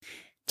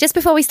Just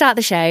before we start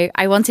the show,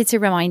 I wanted to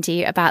remind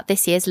you about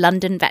this year's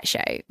London Vet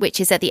Show, which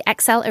is at the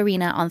ExCeL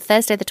Arena on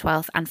Thursday the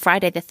 12th and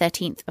Friday the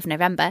 13th of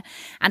November,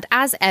 and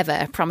as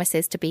ever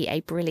promises to be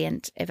a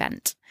brilliant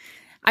event.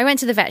 I went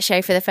to the Vet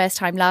Show for the first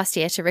time last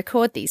year to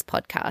record these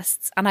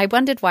podcasts, and I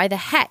wondered why the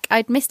heck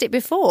I'd missed it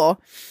before.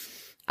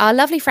 Our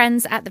lovely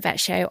friends at the Vet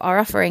Show are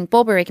offering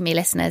Borborygmi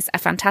listeners a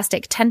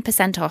fantastic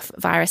 10% off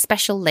via a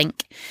special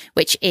link,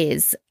 which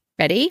is,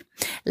 ready?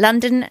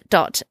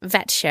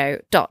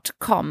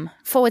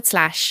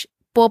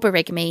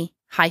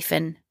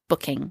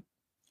 london.vetshow.com/Borborygmi-booking.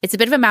 It's a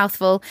bit of a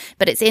mouthful,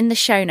 but it's in the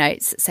show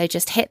notes, so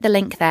just hit the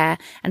link there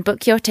and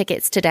book your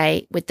tickets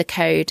today with the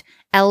code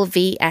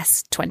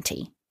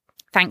LVS20.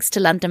 Thanks to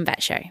London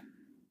Vet Show.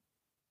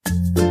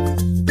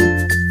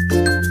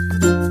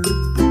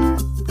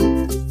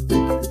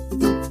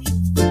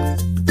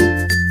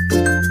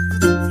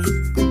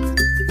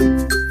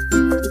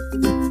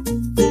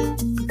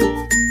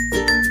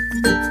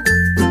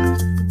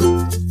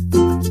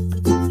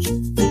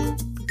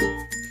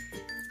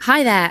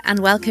 Hi there, and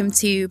welcome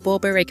to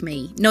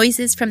Borborygmi,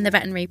 Noises from the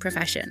Veterinary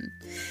Profession,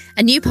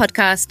 a new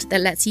podcast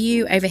that lets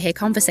you overhear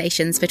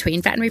conversations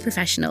between veterinary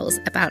professionals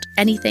about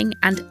anything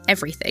and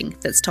everything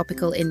that's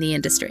topical in the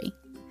industry.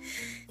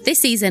 This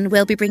season,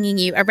 we'll be bringing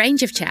you a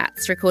range of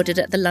chats recorded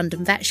at the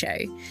London Vet Show,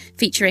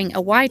 featuring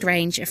a wide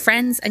range of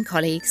friends and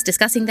colleagues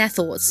discussing their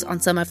thoughts on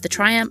some of the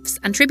triumphs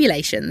and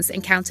tribulations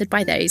encountered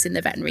by those in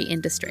the veterinary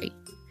industry.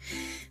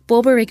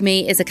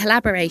 Borborygmi is a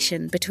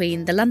collaboration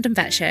between the London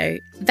Vet Show,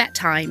 Vet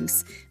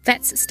Times,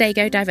 Vets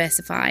Stego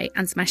Diversify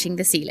and Smashing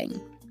the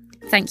Ceiling.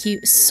 Thank you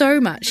so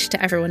much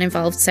to everyone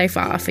involved so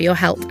far for your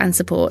help and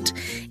support.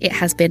 It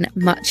has been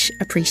much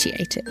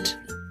appreciated.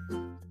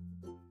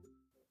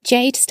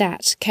 Jade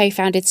Statt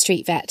co-founded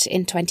Street Vet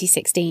in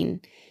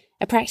 2016,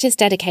 a practice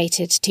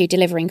dedicated to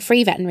delivering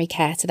free veterinary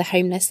care to the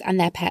homeless and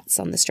their pets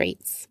on the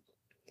streets.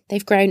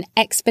 They've grown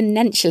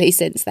exponentially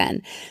since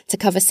then to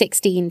cover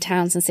 16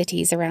 towns and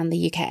cities around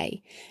the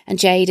UK, and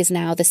Jade is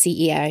now the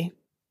CEO.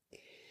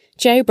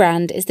 Joe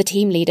Brand is the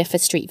team leader for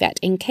Street Vet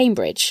in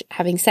Cambridge,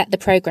 having set the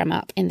programme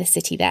up in the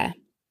city there.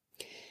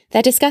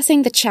 They're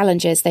discussing the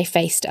challenges they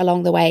faced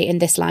along the way in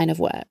this line of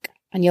work,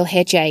 and you'll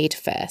hear Jade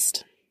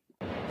first.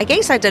 I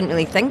guess I didn't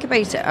really think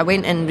about it. I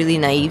went in really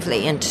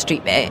naively into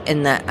Street Vet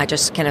in that I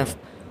just kind of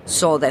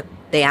saw the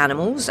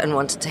animals and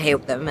wanted to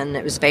help them, and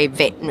it was very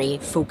veterinary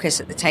focus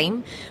at the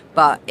time,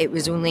 but it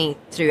was only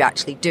through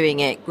actually doing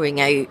it, going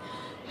out,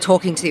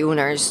 talking to the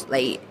owners,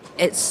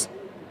 there's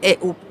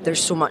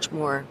so much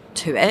more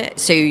to it.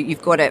 So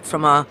you've got it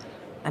from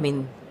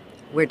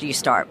where do you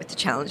start with the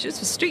challenges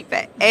with Street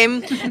Vet?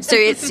 So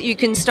you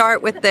can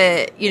start with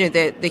the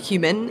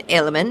human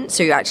element,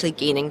 so you're actually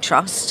gaining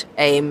trust.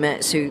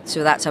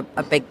 So that's a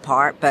big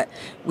part. But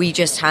we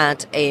just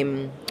had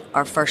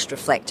our first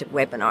reflective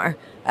webinar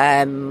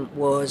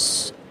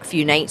was a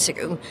few nights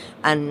ago,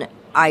 and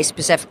I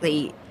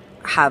specifically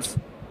have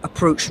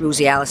approached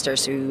Rosie Alistair, of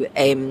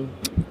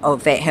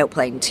Vet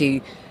Helpline, to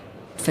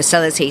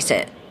facilitate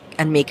it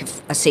and make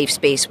a safe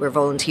space where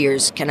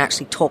volunteers can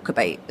actually talk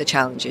about the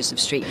challenges of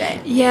Street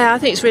Vet. Yeah, I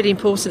think it's really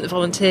important that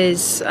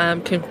volunteers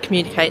can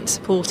communicate and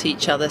support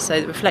each other,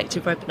 so the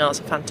reflective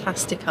webinars are a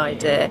fantastic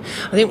idea.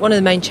 I think one of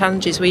the main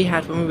challenges we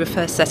had when we were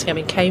first setting up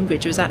in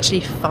Cambridge was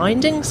actually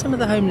finding some of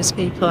the homeless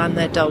people and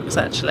their dogs,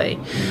 actually,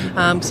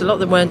 because a lot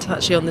of them weren't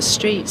actually on the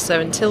streets. So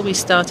until we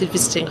started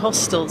visiting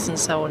hostels and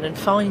so on and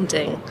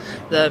finding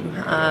them,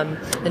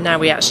 and now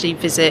we actually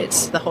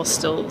visit the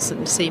hostels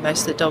and see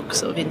most of the dogs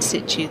sort of in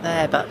situ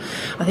there. But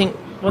I think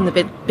one of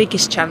the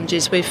biggest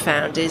challenges we've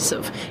found is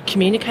sort of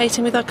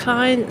communicating with our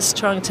clients,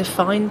 trying to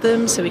find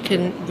them so we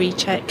can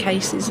recheck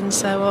cases and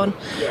so on.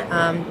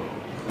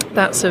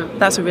 That's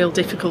a real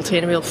difficulty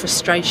and a real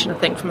frustration, I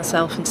think, for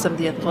myself and some of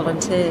the other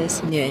volunteers.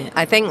 Yeah,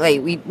 I think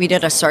we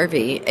did a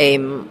survey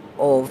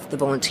of the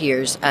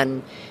volunteers,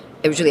 and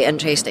it was really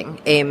interesting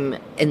in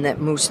that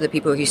most of the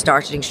people who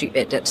started in Street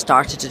Vet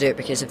started to do it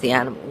because of the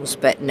animals,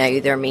 but now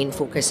their main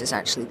focus is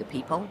actually the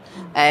people.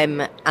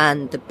 And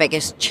the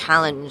biggest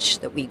challenge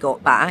that we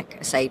got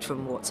back, aside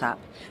from WhatsApp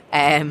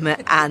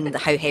and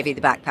how heavy the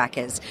backpack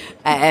is,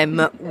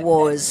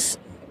 was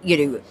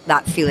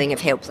that feeling of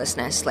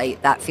helplessness,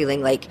 like that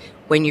feeling like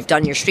when you've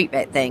done your Street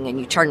Vet thing and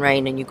you turn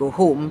around and you go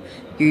home,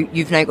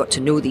 you've now got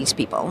to know these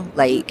people.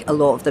 Like, a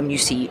lot of them you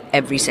see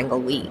every single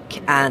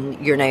week, and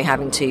you're now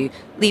having to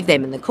leave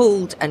them in the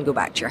cold and go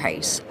back to your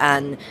house.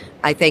 And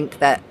I think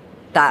that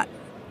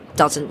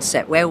doesn't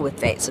sit well with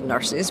vets and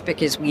nurses,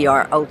 because we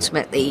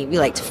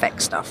like to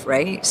fix stuff,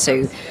 right?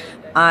 So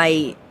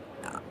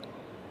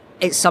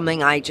it's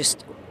something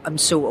I'm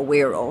so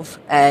aware of,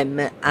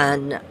 and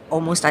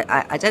almost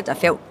I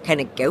felt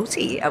kind of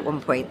guilty at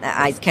one point that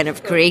I kind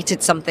of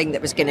created something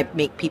that was going to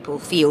make people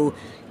feel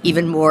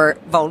even more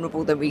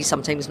vulnerable than we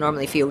sometimes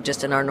normally feel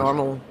just in our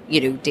normal,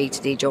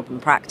 day-to-day job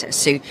and practice.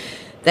 So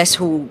this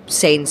whole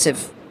sense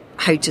of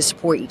how to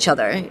support each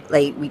other,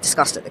 like we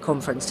discussed at the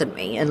conference, didn't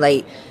we? And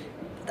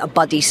a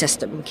buddy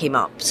system came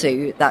up.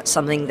 So that's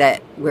something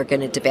that we're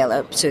going to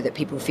develop so that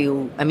people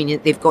feel, I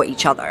mean, they've got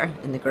each other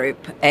in the group.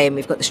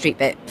 We've got the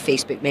StreetVet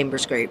Facebook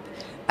members group.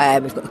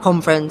 We've got the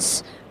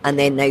conference, and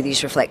then now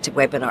these reflective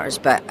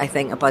webinars. But I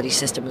think a buddy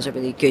system was a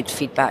really good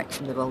feedback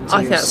from the volunteers. I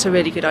think that's a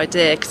really good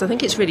idea, because I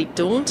think it's really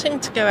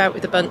daunting to go out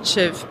with a bunch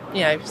of,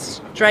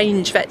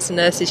 strange vets and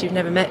nurses you've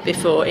never met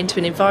before into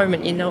an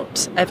environment you've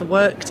not ever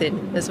worked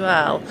in as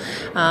well.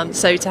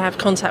 So to have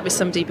contact with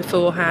somebody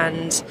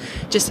beforehand,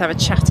 just have a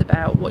chat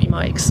about what you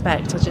might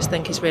expect, I just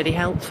think is really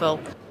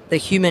helpful. The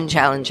human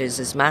challenges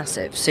is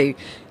massive. So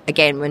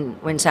again,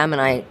 when Sam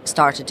and I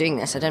started doing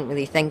this, I didn't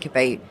really think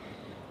about,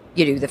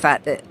 the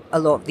fact that a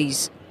lot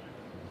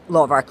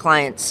of our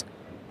clients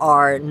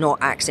are not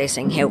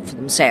accessing help for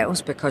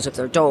themselves because of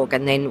their dog,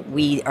 and then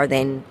we are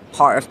then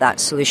part of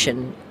that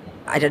solution.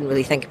 I didn't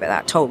really think about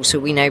that at all. So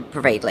we now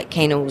provide like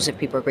kennels if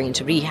people are going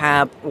into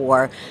rehab,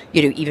 or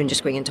even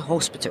just going into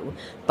hospital.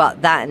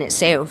 But that in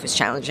itself is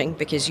challenging,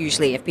 because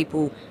usually if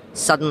people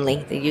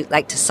they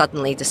like to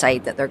suddenly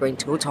decide that they're going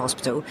to go to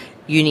hospital,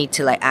 you need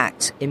to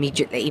act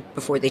immediately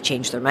before they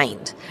change their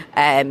mind,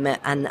 and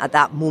at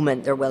that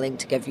moment they're willing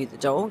to give you the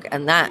dog.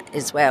 And that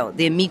as well,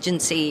 the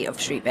immediacy of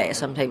StreetVet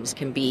sometimes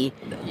can be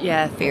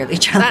fairly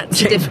challenging.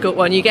 That's a difficult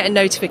one. You get a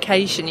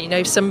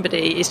notification,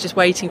 somebody is just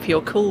waiting for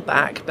your call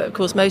back, but of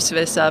course most of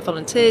us are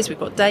volunteers,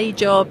 we've got day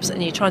jobs,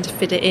 and you're trying to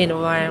fit it in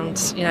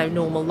around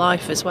normal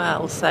life as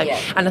well. So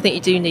and I think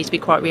you do need to be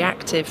quite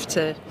reactive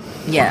to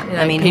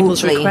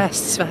people's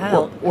requests for help.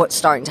 What's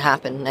starting to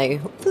happen now,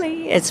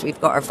 hopefully, is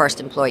we've got our first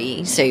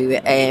employee. So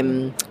I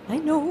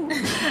know,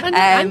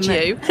 and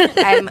you,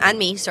 and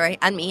me. Sorry,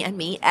 and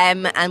me.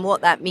 And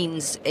what that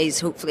means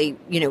is hopefully,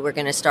 we're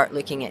going to start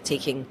looking at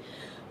taking,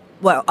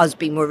 us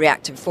being more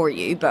reactive for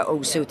you, but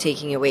also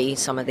taking away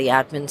some of the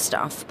admin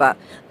stuff. But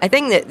I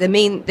think that the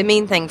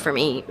main thing for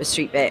me with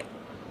StreetVet,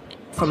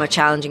 from a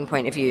challenging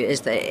point of view,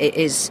 is that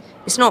it's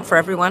not for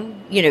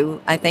everyone.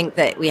 I think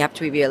that we have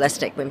to be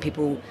realistic when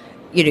people,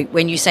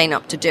 when you sign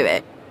up to do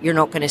it, you're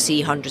not going to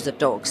see hundreds of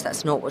dogs.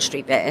 That's not what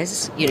StreetVet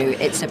is.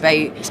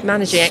 It's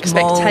managing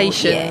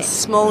expectations.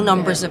 Small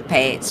numbers of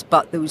pets,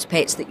 but those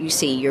pets that you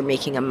see, you're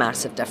making a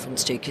massive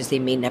difference to, because they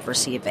may never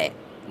see a vet.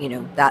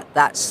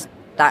 That's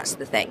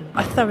the thing.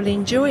 I thoroughly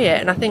enjoy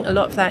it, and I think a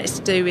lot of that is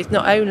to do with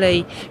not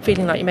only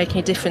feeling like you're making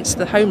a difference to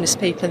the homeless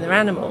people and their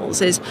animals.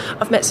 Is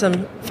I've met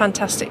some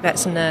fantastic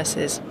vets and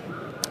nurses,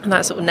 and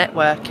that sort of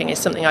networking is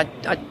something I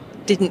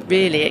didn't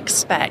really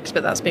expect,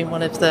 but that's been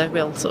one of the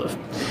real sort of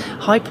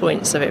high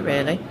points of it,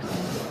 really.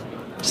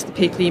 Just the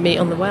people you meet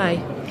on the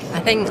way.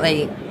 I think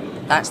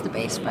that's the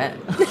best bit.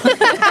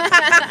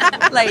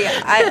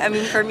 I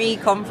mean, for me,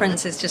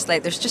 conference is just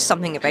there's just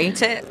something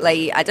about it.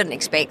 I didn't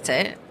expect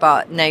it,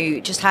 but now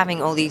just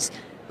having all these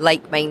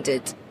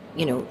like-minded,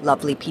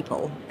 lovely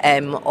people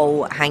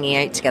all hanging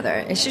out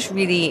together, it's just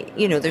really,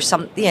 there's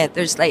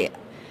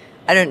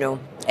I don't know.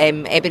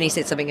 Ebony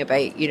said something about,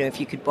 if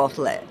you could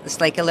bottle it.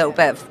 It's like a little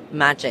bit of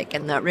magic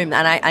in that room.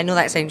 And I know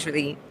that sounds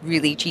really,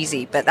 really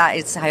cheesy, but that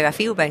is how I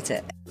feel about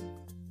it.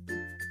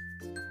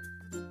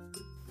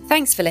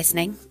 Thanks for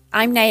listening.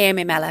 I'm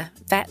Naomi Meller,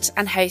 vet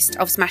and host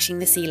of Smashing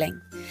the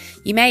Ceiling.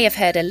 You may have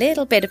heard a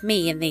little bit of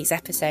me in these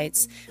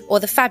episodes, or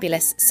the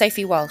fabulous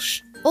Sophie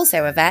Walsh,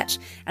 also a vet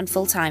and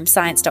full-time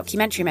science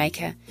documentary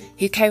maker,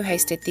 who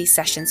co-hosted these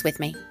sessions with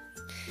me.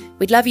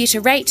 We'd love you to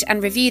rate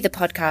and review the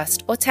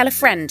podcast, or tell a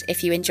friend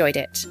if you enjoyed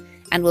it.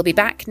 And we'll be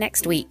back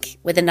next week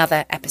with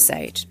another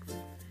episode.